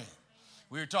my friend.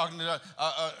 We were talking the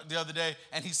other day,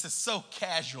 and he said so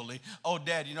casually, "Oh,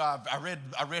 Dad, you know, I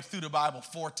read through the Bible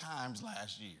 4 times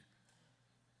last year."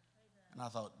 And I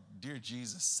thought, dear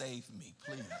Jesus, save me,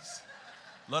 please.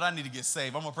 Lord, I need to get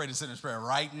saved. I'm going to pray the sinner's prayer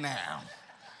right now.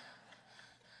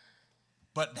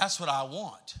 But that's what I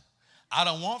want. I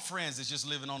don't want friends that's just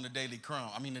living on the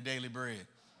daily bread.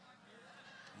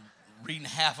 Reading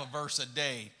half a verse a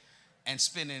day and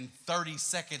spending 30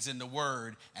 seconds in the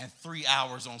Word and 3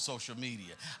 hours on social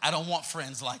media. I don't want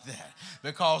friends like that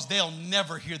because they'll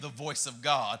never hear the voice of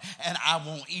God, and I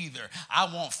won't either. I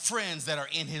want friends that are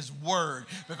in His Word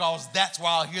because that's where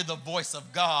I'll hear the voice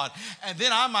of God. And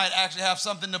then I might actually have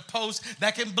something to post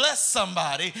that can bless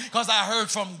somebody because I heard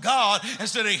from God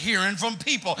instead of hearing from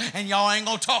people, and y'all ain't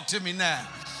gonna talk to me now.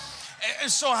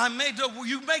 And so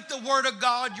you make the Word of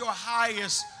God your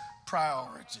highest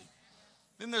priority.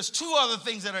 Then there's two other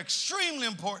things that are extremely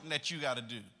important that you got to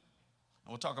do. And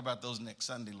we'll talk about those next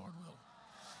Sunday, Lord will.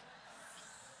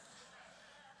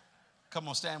 Come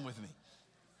on, stand with me.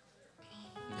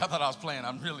 I thought I was playing.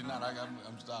 I'm really not.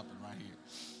 I'm stopping right here.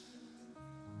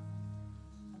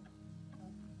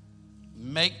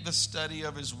 Make the study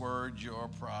of His Word your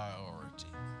priority.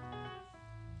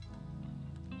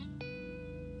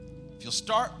 If you'll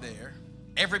start there,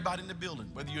 everybody in the building,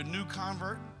 whether you're a new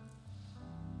convert,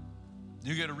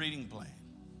 you get a reading plan.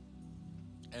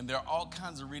 And there are all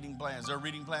kinds of reading plans. There are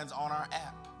reading plans on our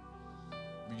app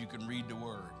where you can read the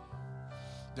Word.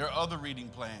 There are other reading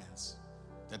plans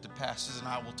that the pastors and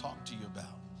I will talk to you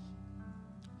about.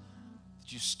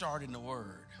 That you start in the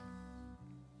Word.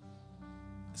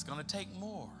 It's going to take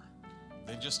more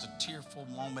than just a tearful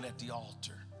moment at the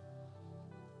altar.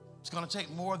 It's going to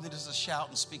take more than just a shout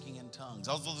and speaking in tongues.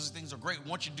 All those things are great. We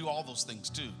want you to do all those things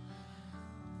too.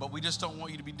 But we just don't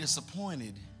want you to be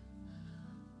disappointed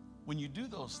when you do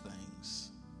those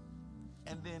things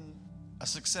and then a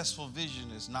successful vision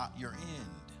is not your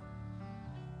end.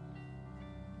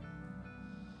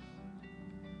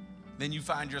 Then you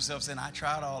find yourself saying, I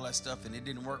tried all that stuff and it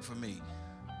didn't work for me.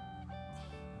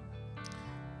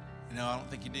 No, I don't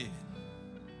think you did.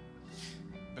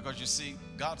 Because you see,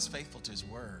 God's faithful to His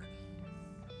Word.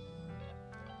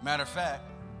 Matter of fact,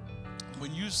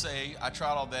 when you say, I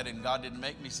tried all that and God didn't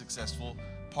make me successful,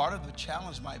 part of the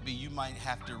challenge might be you might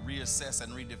have to reassess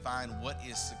and redefine what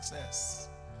is success.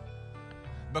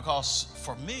 Because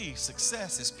for me,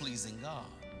 success is pleasing God.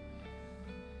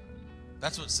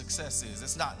 That's what success is.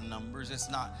 It's not numbers. It's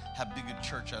not how big a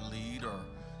church I lead or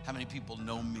how many people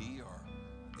know me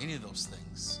or any of those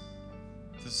things.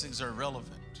 Those things are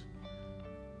irrelevant.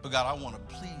 But God, I want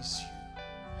to please you.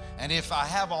 And if I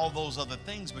have all those other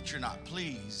things but you're not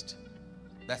pleased,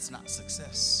 that's not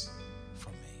success for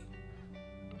me.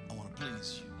 I want to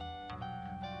please you.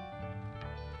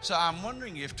 So I'm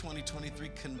wondering if 2023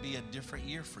 can be a different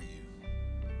year for you.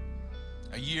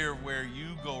 A year where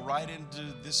you go right into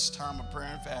this time of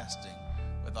prayer and fasting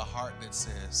with a heart that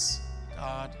says,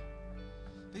 God,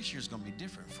 this year's going to be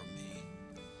different for me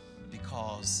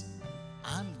because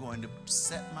I'm going to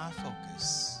set my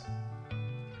focus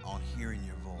on hearing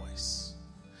your voice.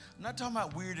 I'm not talking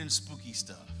about weird and spooky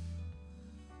stuff.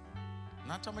 I'm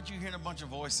not talking about you hearing a bunch of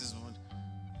voices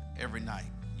every night.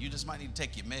 You just might need to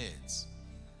take your meds.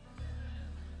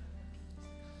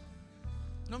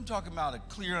 No, I'm talking about a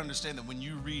clear understanding that when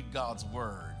you read God's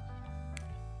Word,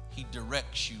 He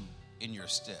directs you in your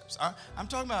steps. I'm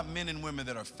talking about men and women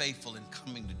that are faithful in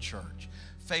coming to church,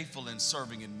 faithful in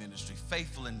serving in ministry,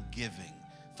 faithful in giving,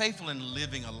 faithful in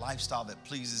living a lifestyle that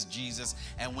pleases Jesus,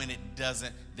 and when it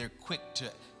doesn't, they're quick to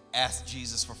ask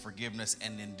Jesus for forgiveness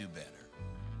and then do better.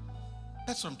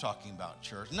 That's what I'm talking about,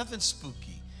 church. Nothing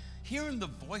spooky. Hearing the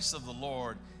voice of the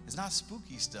Lord is not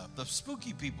spooky stuff. The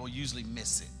spooky people usually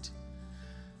miss it.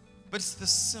 But it's the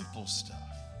simple stuff.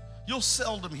 You'll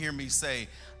seldom hear me say,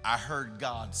 I heard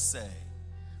God say,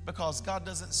 because God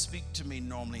doesn't speak to me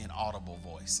normally in audible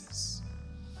voices.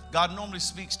 God normally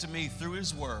speaks to me through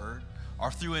His Word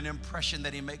or through an impression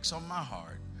that He makes on my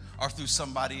heart or through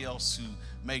somebody else who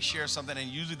may share something, and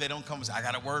usually they don't come and say, I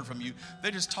got a word from you. They're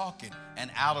just talking,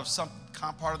 and out of some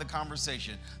part of the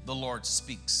conversation, the Lord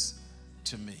speaks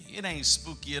to me. It ain't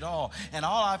spooky at all. And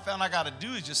all I found I got to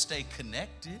do is just stay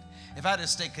connected. If I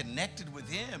just stay connected with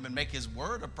Him and make His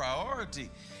Word a priority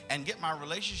and get my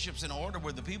relationships in order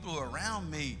where the people who are around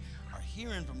me are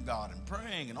hearing from God and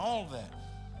praying and all of that,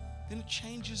 then it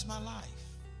changes my life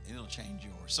and it'll change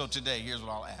yours. So today, here's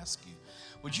what I'll ask you.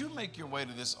 Would you make your way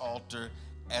to this altar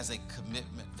as a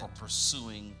commitment for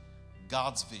pursuing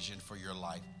God's vision for your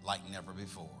life like never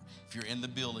before? If you're in the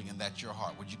building and that's your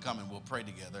heart, would you come and we'll pray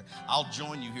together? I'll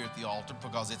join you here at the altar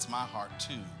because it's my heart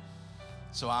too.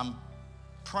 So I'm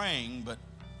praying, but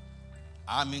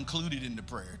I'm included in the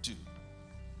prayer too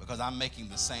because I'm making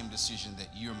the same decision that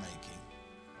you're making.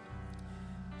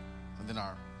 And then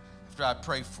after I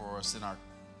pray for us, then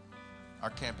our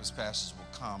campus pastors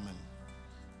will come and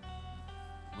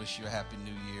wish you a happy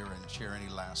new year and share any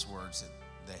last words that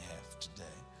they have today.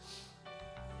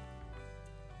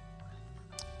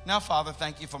 Now, Father,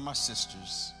 thank you for my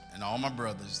sisters and all my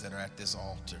brothers that are at this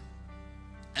altar.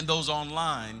 and those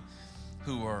online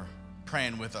who are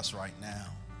praying with us right now.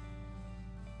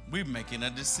 We're making a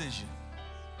decision.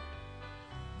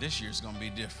 This year's going to be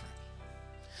different.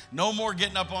 No more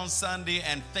getting up on Sunday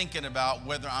and thinking about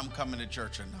whether I'm coming to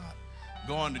church or not.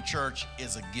 Going to church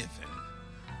is a given.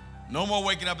 No more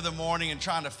waking up in the morning and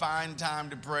trying to find time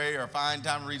to pray or find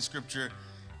time to read scripture.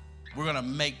 We're going to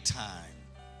make time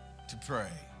to pray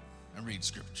and read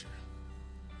scripture.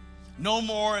 No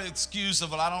more excuse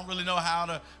of, well, I don't really know how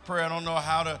to pray. I don't know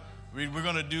how to read. We're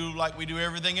going to do like we do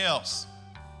everything else.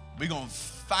 We're going to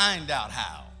find out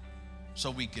how so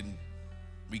we can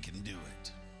do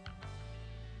it.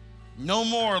 No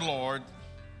more, Lord,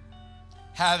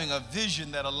 having a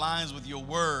vision that aligns with your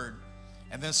word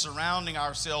and then surrounding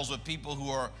ourselves with people who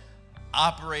are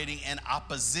operating in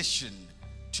opposition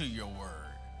to your word.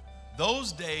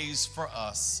 Those days for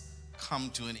us come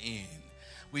to an end.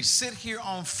 We sit here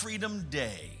on Freedom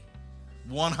Day,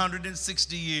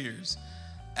 160 years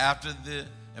after the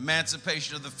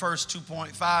emancipation of the first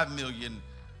 2.5 million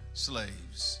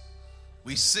slaves.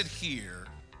 We sit here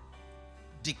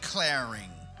declaring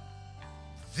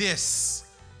this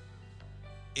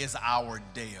is our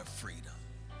day of freedom.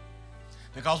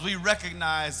 Because we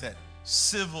recognize that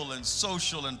civil and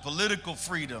social and political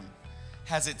freedom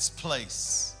has its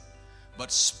place,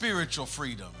 but spiritual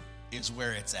freedom is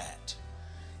where it's at.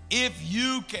 If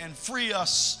you can free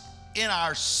us in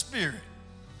our spirit,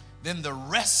 then the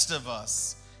rest of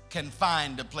us can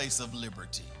find a place of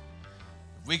liberty.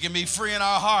 If we can be free in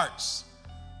our hearts,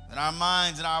 then our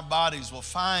minds and our bodies will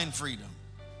find freedom.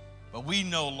 But we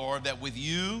know, Lord, that with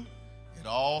you, it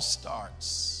all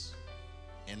starts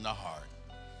in the heart.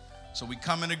 So we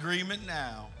come in agreement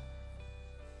now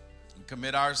and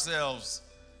commit ourselves.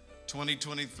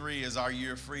 2023 is our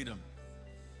year of freedom.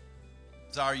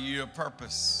 It's our year of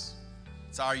purpose.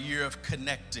 It's our year of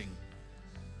connecting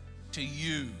to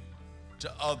you,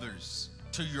 to others,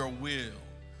 to your will,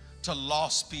 to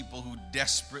lost people who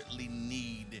desperately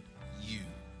need you.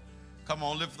 Come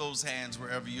on, lift those hands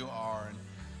wherever you are and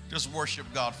just worship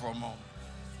God for a moment.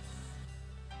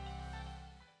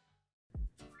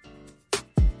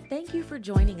 Thank you for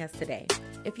joining us today.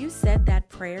 If you said that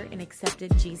prayer and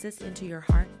accepted Jesus into your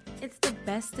heart, it's the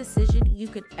best decision you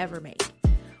could ever make.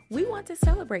 We want to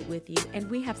celebrate with you, and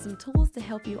we have some tools to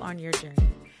help you on your journey.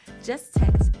 Just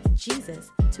text Jesus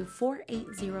to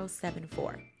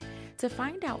 48074. To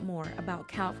find out more about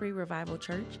Calvary Revival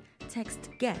Church, text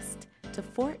GUEST to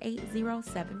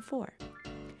 48074.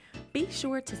 Be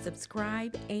sure to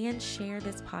subscribe and share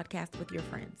this podcast with your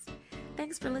friends.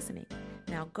 Thanks for listening.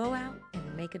 Now go out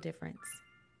and make a difference.